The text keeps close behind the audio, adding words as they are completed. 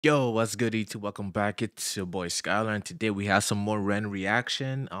Yo, what's good, YouTube? Welcome back. It's your boy Schuyler, and today we have some more Ren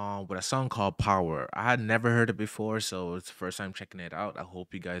reaction with a song called Power. I had never heard it before, so it's the first time checking it out. I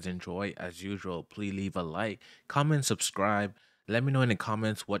hope you guys enjoy. As usual, please leave a like, comment, subscribe. Let me know in the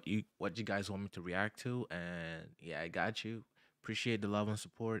comments what you guys want me to react to, and yeah, I got you. Appreciate the love and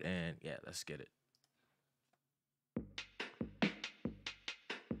support, and yeah, let's get it.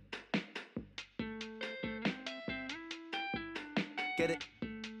 Get it?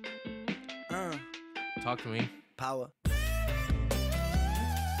 Uh, Talk to me. Power.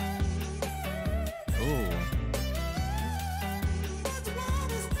 Ooh,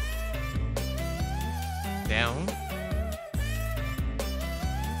 down.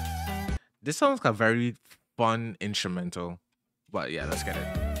 This song's got very fun instrumental, but yeah, let's get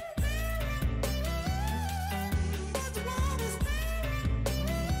it.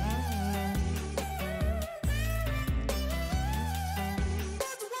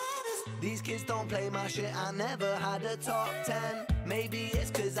 These kids don't play my shit, I never had a top 10. Maybe it's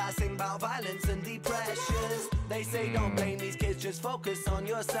cause I sing about violence and depression. They say don't blame these kids, just focus on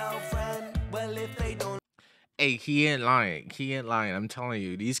yourself, friend. Well, if they don't Hey, he ain't lying. He ain't lying. I'm telling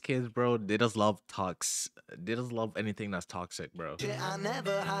you, these kids, bro, they just love talks. They just love anything that's toxic, bro. shit, I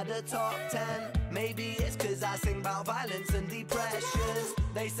never had a top 10. Maybe it's cause I sing about violence and depression.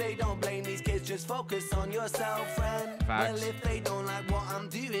 They say don't blame these kids, just focus on yourself, friend. Facts. Well, if they don't like what I'm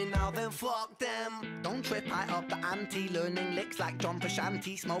doing now, then fuck them. Don't trip, I up the ante, learning licks like John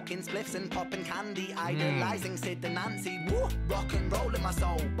Pashanti, smoking spliffs and popping candy, idolizing Sid and Nancy. Woo! Rock and roll in my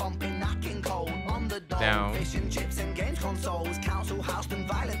soul, bumping, knocking cold on the door. Down. Fish and chips and games consoles, council house and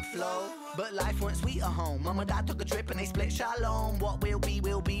violent flow. But life weren't sweet at home. Mum and dad took a trip and they split shalom. What will be,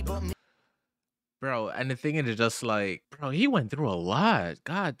 but me. Bro, and the thing is just like, bro, he went through a lot.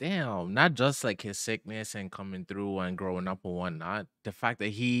 God damn. Not just like his sickness and coming through and growing up and whatnot. The fact that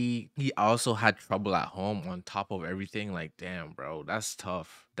he also had trouble at home on top of everything, like damn, bro, that's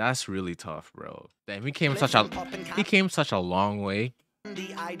tough. That's really tough, bro. Damn, he came such a long way.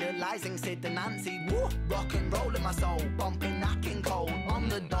 The idolizing Sid and Nancy. Woo! Rock and roll in my soul, bumping, knocking cold on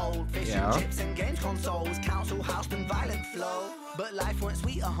the dole. Fish Yeah. and chips and games consoles, council house and violent flow. But life weren't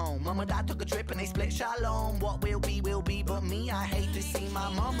sweet at home. Mum and dad took a trip and they split shalom. What will be, but me, I hate to see my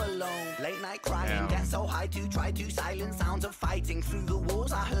mum alone. Late night crying, Yeah. get so high to try to silence sounds of fighting. Through the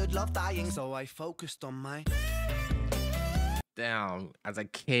walls I heard love dying, so I focused on my Damn, as a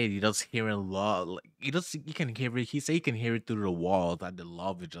kid, you just hearing love. Like you can hear it. He say you can hear it through the wall that the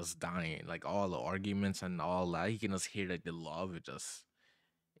love is just dying. Like all the arguments and all that, you can just hear like the love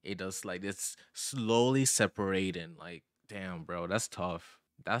it just like it's slowly separating. Like, damn, bro, that's tough.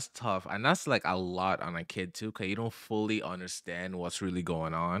 That's tough. And that's like a lot on a kid too, because you don't fully understand what's really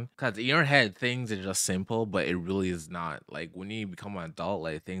going on. Because in your head, things are just simple, but it really is not. Like when you become an adult,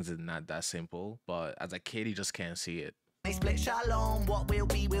 like things is not that simple. But as a kid, you just can't see it. They split shalom, what will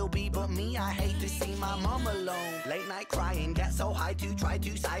be, but me, I hate to see my mum alone. Late night crying, get so high to try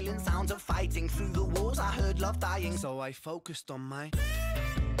to silence sounds of fighting. Through the walls I heard love dying, so I focused on my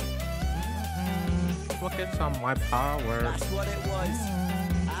Focus on my power. That's what it was.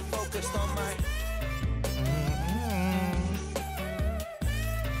 I focused on my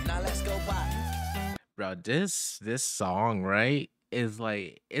Now let's go back. Bro, this song, right, is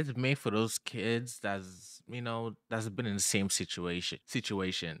like it's made for those kids that's been in the same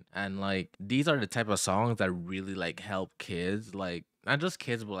situation. And like these are the type of songs that really like help kids, like not just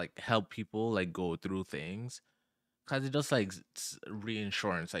kids, but like help people like go through things. Cause it's just like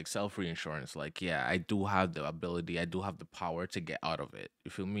reinsurance, like self reinsurance. Like, yeah, I do have the ability, I do have the power to get out of it.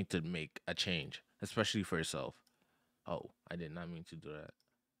 You feel me? To make a change, especially for yourself. Oh, I did not mean to do that.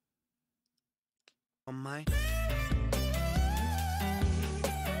 On my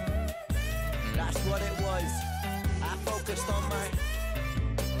Mm, That's what it was. I focused on my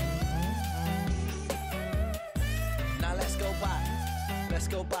Now let's go back. Let's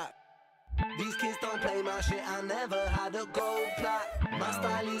go back. These kids don't play my shit, I never had a gold plaque. My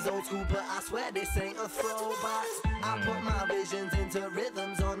style is old school, but I swear this ain't a throwback. I put my visions into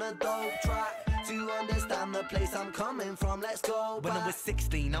rhythms on a dope track. To understand the place I'm coming from, let's go back. When I was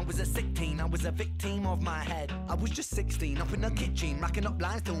 16, I was a sick teen, I was a victim of my head. I was just 16, up in the kitchen, racking up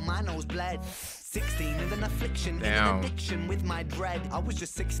lines till my nose bled. 16 with an affliction, in Damn. an addiction with my dread. I was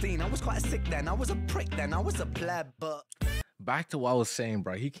just 16, I was quite sick then, I was a prick then, I was a pleb, but Back to what I was saying,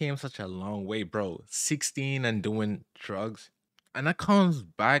 bro. He came such a long way, bro. 16 and doing drugs. And that comes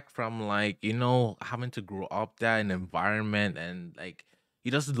back from like, having to grow up that in environment and like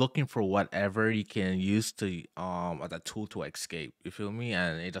you're just looking for whatever you can use to as a tool to escape. You feel me?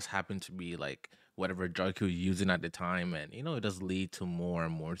 And it just happened to be like whatever drug he was using at the time, and it does lead to more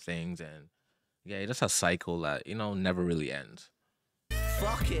and more things, and yeah, it's just a cycle that never really ends.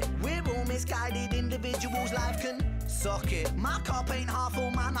 Fuck it, we're all misguided individuals, life can suck it. My cup ain't half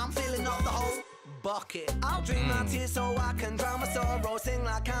full, man, I'm filling up the whole bucket. I'll drink my Mm. tears so I can drown my sorrow. Sing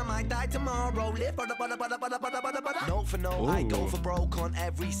like I might die tomorrow. Live note for note, I go Ooh. for broke on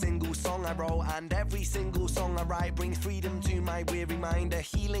every single song I wrote. And every single song I write brings freedom to my weary mind. A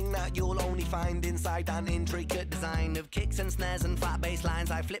healing that you'll only find inside an intricate design of kicks and snares and fat bass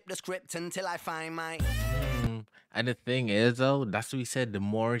lines. I flip the script until I find my And the thing is, though, that's what he said. The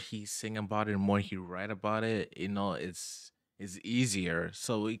more he sing about it, the more he write about it, it's easier.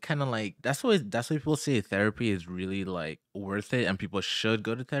 So it kind of like that's why people say therapy is really like worth it, and people should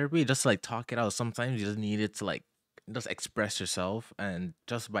go to therapy. Just like talk it out. Sometimes you just need it to like just express yourself, and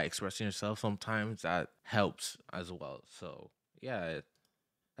just by expressing yourself, sometimes that helps as well. So yeah,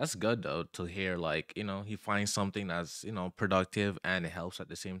 that's good though to hear. Like he finds something that's productive and it helps at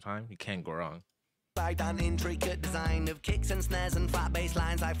the same time. You can't go wrong. side an intricate design of kicks and snares and fat bass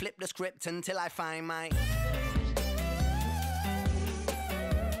lines. I flip the script until I find my.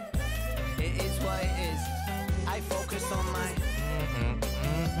 It is what it is. I focus on my.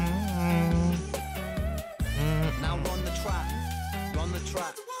 Now run the track, run the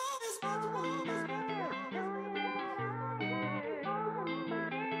track.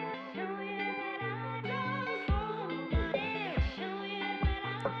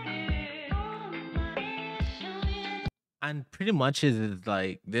 And pretty much is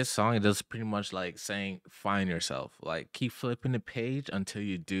like this song is just pretty much like saying find yourself. Like keep flipping the page until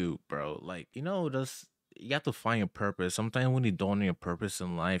you do, bro. Like, just you have to find your purpose. Sometimes when you don't know your purpose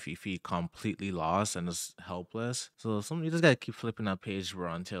in life, you feel completely lost and just helpless. So you just gotta keep flipping that page,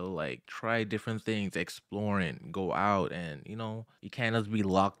 bro, until like try different things, exploring, go out, and you can't just be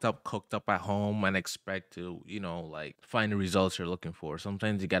locked up, cooked up at home and expect to, like find the results you're looking for.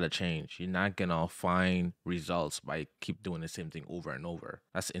 Sometimes you gotta change. You're not gonna find results by keep doing the same thing over and over.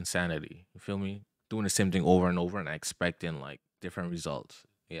 That's insanity. You feel me? Doing the same thing over and over and expecting like different results.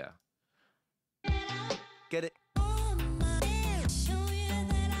 Yeah. Get it?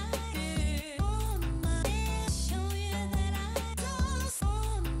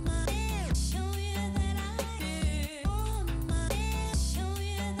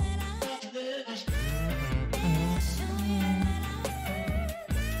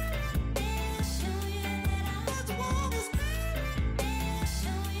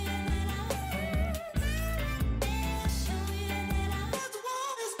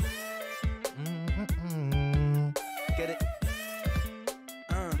 Mm-mm. Get it?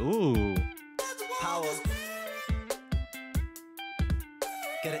 Ooh. Power.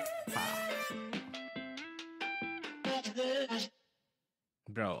 Get it? Power.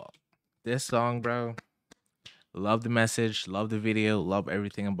 Bro, this song, bro. Love the message, love the video, love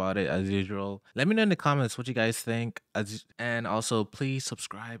everything about it as usual. Let me know in the comments what you guys think. And also please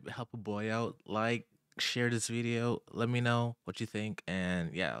subscribe, help a boy out, like, share this video. Let me know what you think.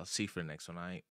 And yeah, I'll see you for the next one. All right.